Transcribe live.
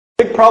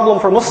big problem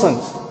for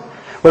Muslims.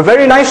 We're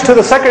very nice to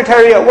the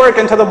secretary at work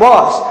and to the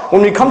boss.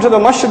 When we come to the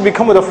masjid, we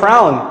come with a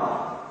frown.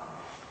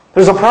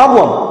 There's a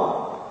problem.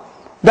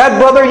 That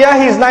brother,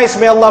 yeah, he's nice,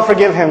 may Allah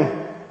forgive him.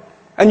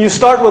 And you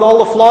start with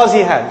all the flaws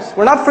he has.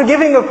 We're not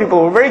forgiving of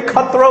people. We're very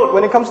cutthroat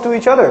when it comes to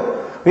each other.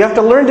 We have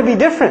to learn to be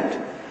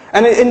different.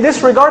 And in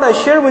this regard, I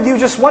share with you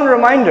just one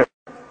reminder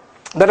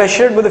that I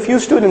shared with a few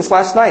students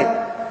last night.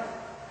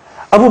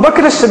 Abu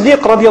Bakr as-Siddiq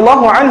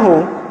radiallahu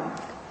anhu,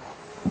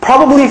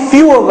 probably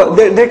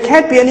there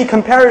can't be any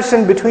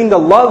comparison between the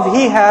love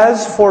he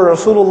has for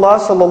Rasulullah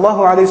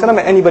sallallahu alayhi wa sallam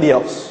and anybody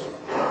else.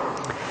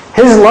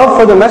 His love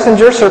for the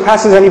messenger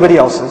surpasses anybody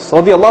else's.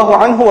 Radiallahu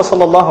anhu wa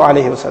sallallahu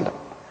alayhi wa sallam.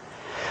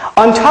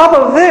 On top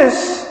of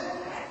this,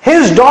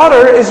 his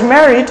daughter is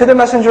married to the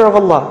messenger of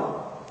Allah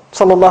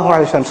sallallahu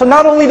alayhi wa sallam. So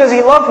not only does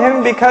he love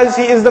him because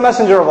he is the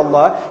messenger of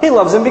Allah, he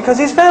loves him because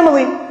he's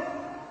family.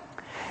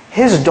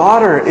 His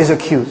daughter is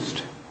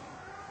accused.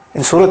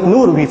 In Surah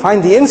Nur we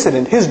find the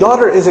incident. His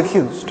daughter is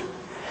accused.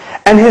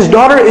 And his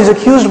daughter is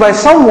accused by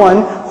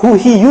someone who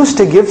he used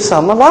to give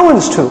some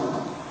allowance to.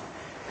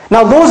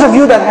 Now those of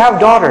you that have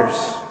daughters,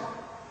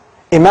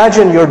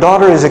 imagine your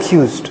daughter is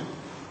accused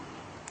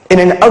in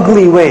an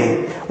ugly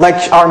way,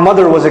 like our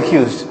mother was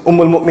accused,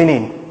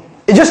 al-Mu'mineen.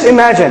 Just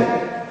imagine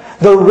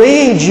the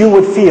rage you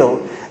would feel,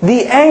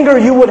 the anger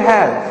you would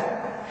have.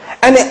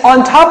 And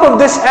on top of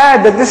this,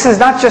 add that this is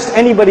not just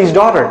anybody's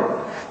daughter.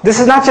 This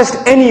is not just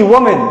any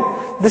woman.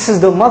 This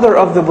is the mother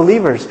of the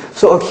believers.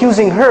 So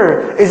accusing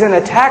her is an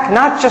attack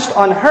not just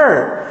on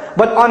her,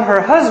 but on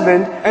her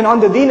husband and on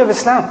the deen of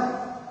Islam.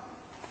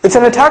 It's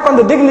an attack on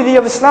the dignity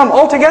of Islam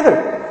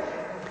altogether.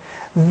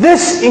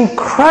 This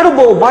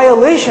incredible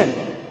violation,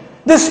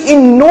 this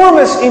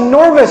enormous,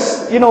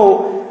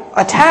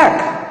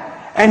 attack.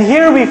 And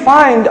here we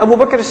find Abu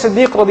Bakr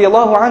as-Siddiq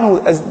radiallahu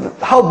anhu, as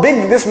how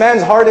big this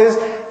man's heart is,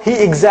 he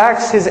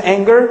exacts his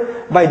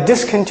anger by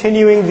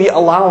discontinuing the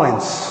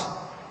allowance.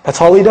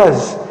 That's all he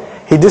does.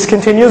 He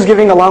discontinues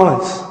giving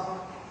allowance.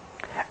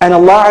 And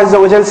Allah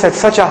Azza wa Jal set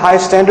such a high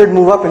standard,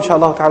 move up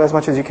inshallah ta'ala as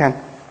much as you can.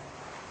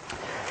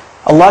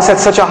 Allah set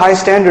such a high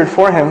standard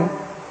for him.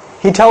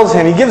 He tells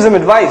him, He gives him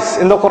advice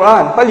in the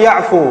Quran,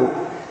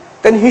 فَلْيَعْفُوا.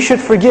 Then he should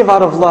forgive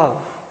out of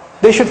love.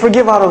 They should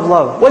forgive out of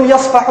love.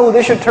 وَلْيَصْفَحُوا.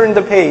 They should turn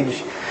the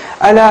page.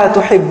 أَلَا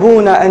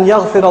تُحِبُّونَ أَنْ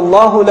يَغْفِرَ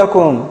اللَّهُ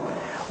لَكُمْ.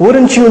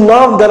 Wouldn't you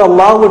love that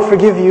Allah would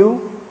forgive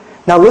you?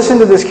 Now listen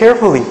to this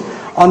carefully.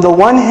 On the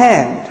one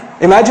hand,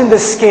 imagine the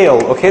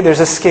scale, okay? There's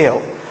a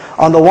scale.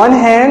 On the one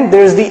hand,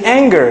 there's the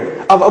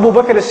anger of Abu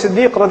Bakr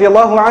as-Siddiq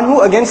radiallahu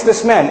anhu against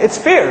this man. It's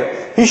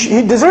fair.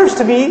 He deserves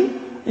to be,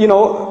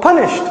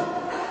 punished.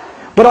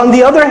 But on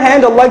the other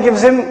hand, Allah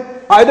gives him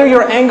either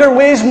your anger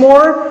weighs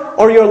more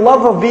or your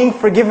love of being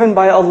forgiven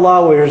by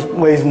Allah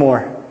weighs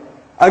more.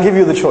 I'll give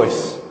you the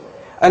choice.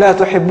 أَلَا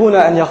تُحِبُّونَ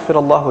أَنْ يَغْفِرَ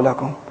اللَّهُ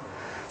لَكُمْ.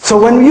 So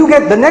when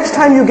the next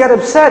time you get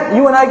upset,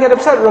 you and I get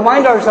upset,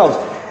 remind ourselves,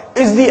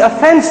 is the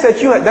offense that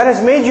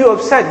has made you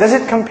upset, does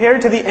it compare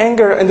to the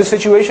anger and the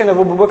situation of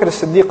Abu Bakr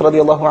as-Siddiq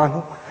radiallahu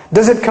anhu?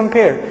 Does it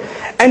compare?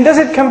 And does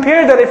it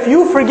compare that if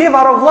you forgive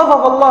out of love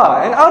of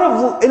Allah,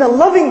 and in a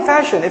loving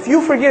fashion, if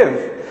you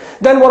forgive,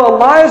 then what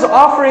Allah is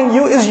offering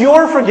you is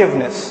your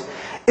forgiveness.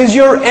 Is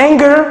your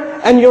anger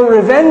and your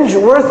revenge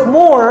worth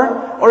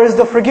more, or is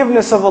the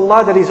forgiveness of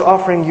Allah that He's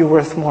offering you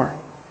worth more?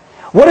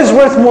 What is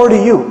worth more to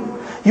you?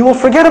 You will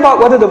forget about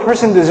whether the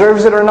person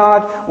deserves it or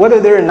not, whether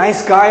they're a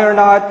nice guy or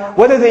not,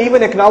 whether they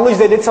even acknowledge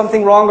they did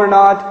something wrong or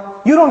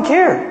not. You don't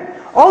care.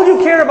 All you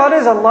care about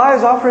is Allah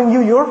is offering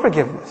you your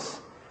forgiveness.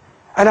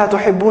 أَلَا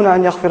تُحِبُّونَ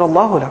أَنْ يَغْفِرَ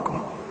اللَّهُ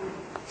لَكُمْ.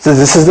 So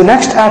this is the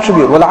next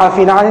attribute.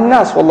 وَالْعَافِينَ عَنِ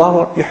النَّاسِ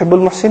وَاللَّهُ يُحِبُّ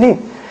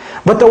الْمُحْسِنِينَ.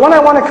 But the one I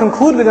want to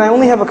conclude with, and I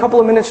only have a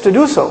couple of minutes to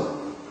do so,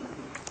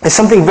 is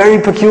something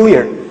very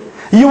peculiar.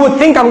 You would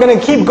think I'm going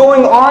to keep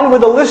going on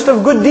with a list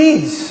of good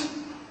deeds,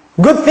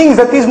 good things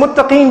that these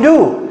muttaqeen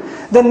do.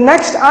 The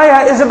next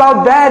ayah is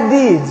about bad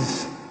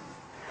deeds.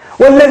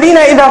 وَالَّذِينَ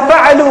إِذَا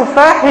فَعَلُوا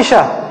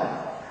فَاحِشَةً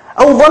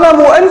أَوْ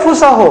ظَلَمُوا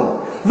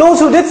أَنفُسَهُمْ. Those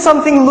who did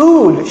something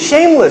lewd,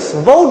 shameless,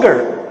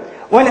 vulgar,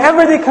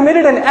 whenever they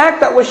committed an act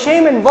that was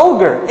shame and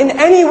vulgar, in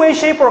any way,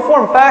 shape or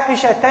form,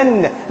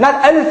 فَاحِشَةً, not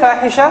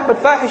al-fahisha, but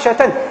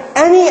فَاحِشَةً,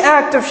 any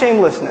act of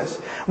shamelessness.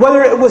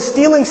 Whether it was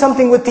stealing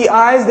something with the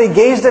eyes, they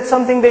gazed at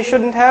something they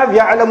shouldn't have,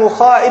 يَعْلَمُ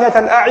خَائِنَةَ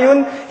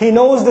الْأَعْيُنِ, He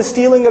knows the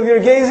stealing of your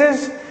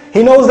gazes,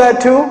 He knows that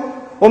too.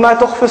 وَمَا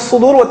تُخْفِي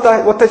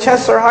الصُّدُورُ, what the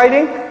chests are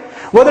hiding.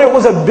 Whether it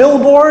was a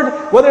billboard,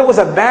 whether it was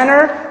a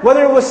banner,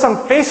 whether it was some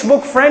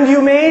Facebook friend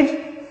you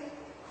made,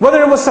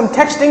 whether it was some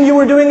texting you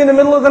were doing in the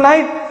middle of the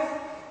night,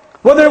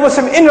 whether it was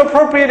some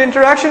inappropriate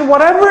interaction,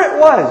 whatever it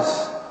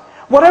was,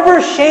 whatever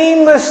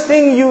shameless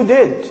thing you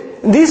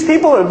did, these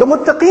people, the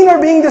muttaqeen, are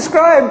being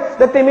described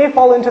that they may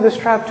fall into this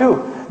trap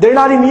too. They're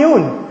not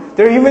immune.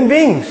 They're human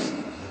beings.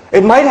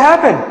 It might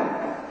happen.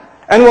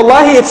 And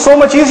wallahi, it's so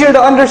much easier to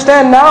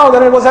understand now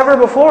than it was ever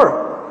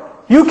before.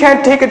 You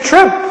can't take a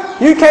trip.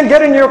 You can't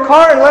get in your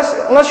car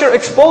unless you're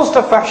exposed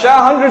to fahsha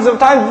hundreds of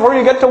times before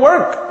you get to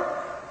work.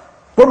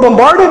 We're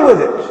bombarded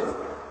with it.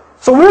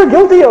 So we're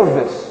guilty of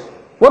this.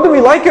 Whether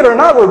we like it or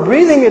not, we're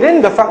breathing it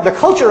in. The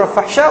culture of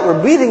fahsha, we're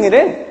breathing it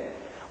in.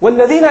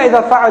 وَالَّذِينَ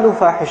إِذَا فَعَلُوا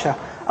فَاحِشَةً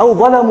أَوْ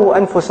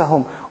ظَلَمُوا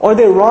أَنفُسَهُمْ, or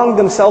they wronged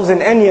themselves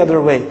in any other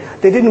way.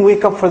 They didn't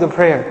wake up for the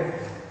prayer.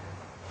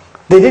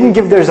 They didn't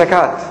give their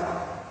zakat.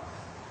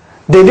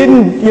 They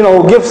didn't,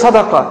 give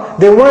sadaqah.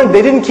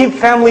 They didn't keep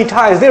family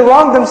ties. They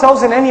wronged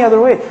themselves in any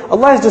other way.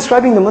 Allah is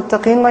describing the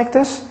muttaqeen like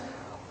this.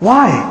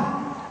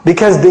 Why?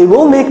 Because they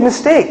will make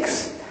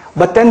mistakes.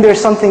 But then there's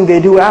something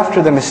they do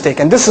after the mistake.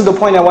 And this is the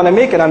point I want to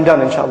make, and I'm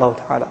done, inshallah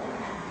ta'ala.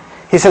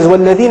 He says,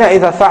 وَالَّذِينَ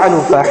إِذَا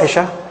فَعَلُوا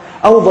فَاحِشَةً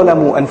أَوْ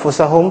ظَلَمُوا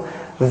أَنفُسَهُمْ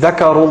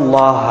ذَكَرُوا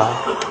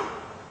اللَّهَ.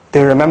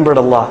 They remembered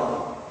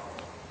Allah.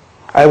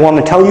 I want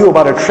to tell you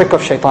about a trick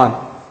of shaitan.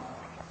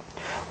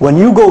 When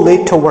you go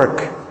late to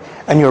work,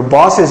 and your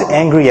boss is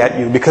angry at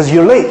you because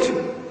you're late,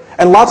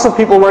 and lots of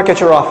people work at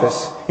your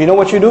office, you know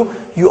what you do?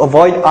 You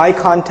avoid eye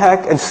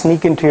contact and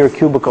sneak into your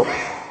cubicle.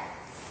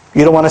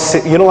 You don't want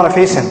to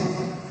face him.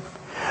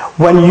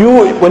 When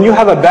you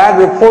have a bad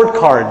report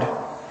card,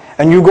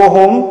 and you go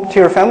home to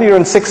your family, you're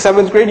in 6th,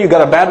 7th grade, you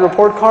got a bad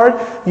report card,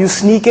 you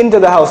sneak into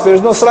the house.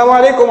 There's no Assalamu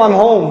alaikum, I'm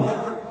home.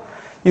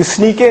 You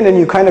sneak in and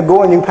you kind of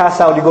go and you pass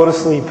out, you go to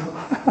sleep.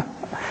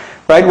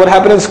 Right? What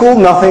happened in school?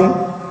 Nothing.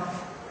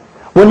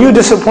 When you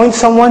disappoint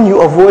someone,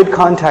 you avoid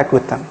contact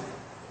with them.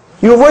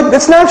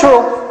 It's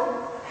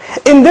natural.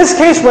 In this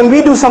case, when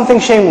we do something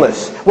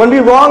shameless, when we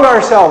wrong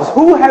ourselves,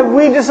 who have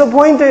we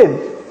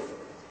disappointed?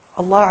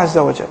 Allah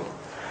Azza wa Jal.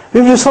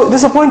 We've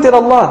disappointed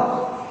Allah.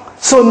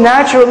 So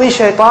naturally,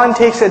 shaitan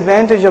takes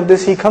advantage of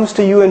this. He comes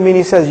to you and me and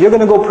he says, you're going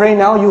to go pray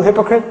now, you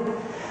hypocrite?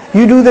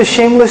 You do this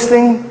shameless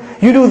thing,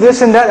 you do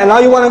this and that, and now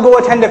you want to go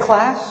attend a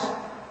class?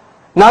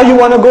 Now you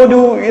want to go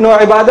do,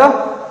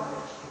 ibadah?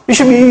 You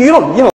should be,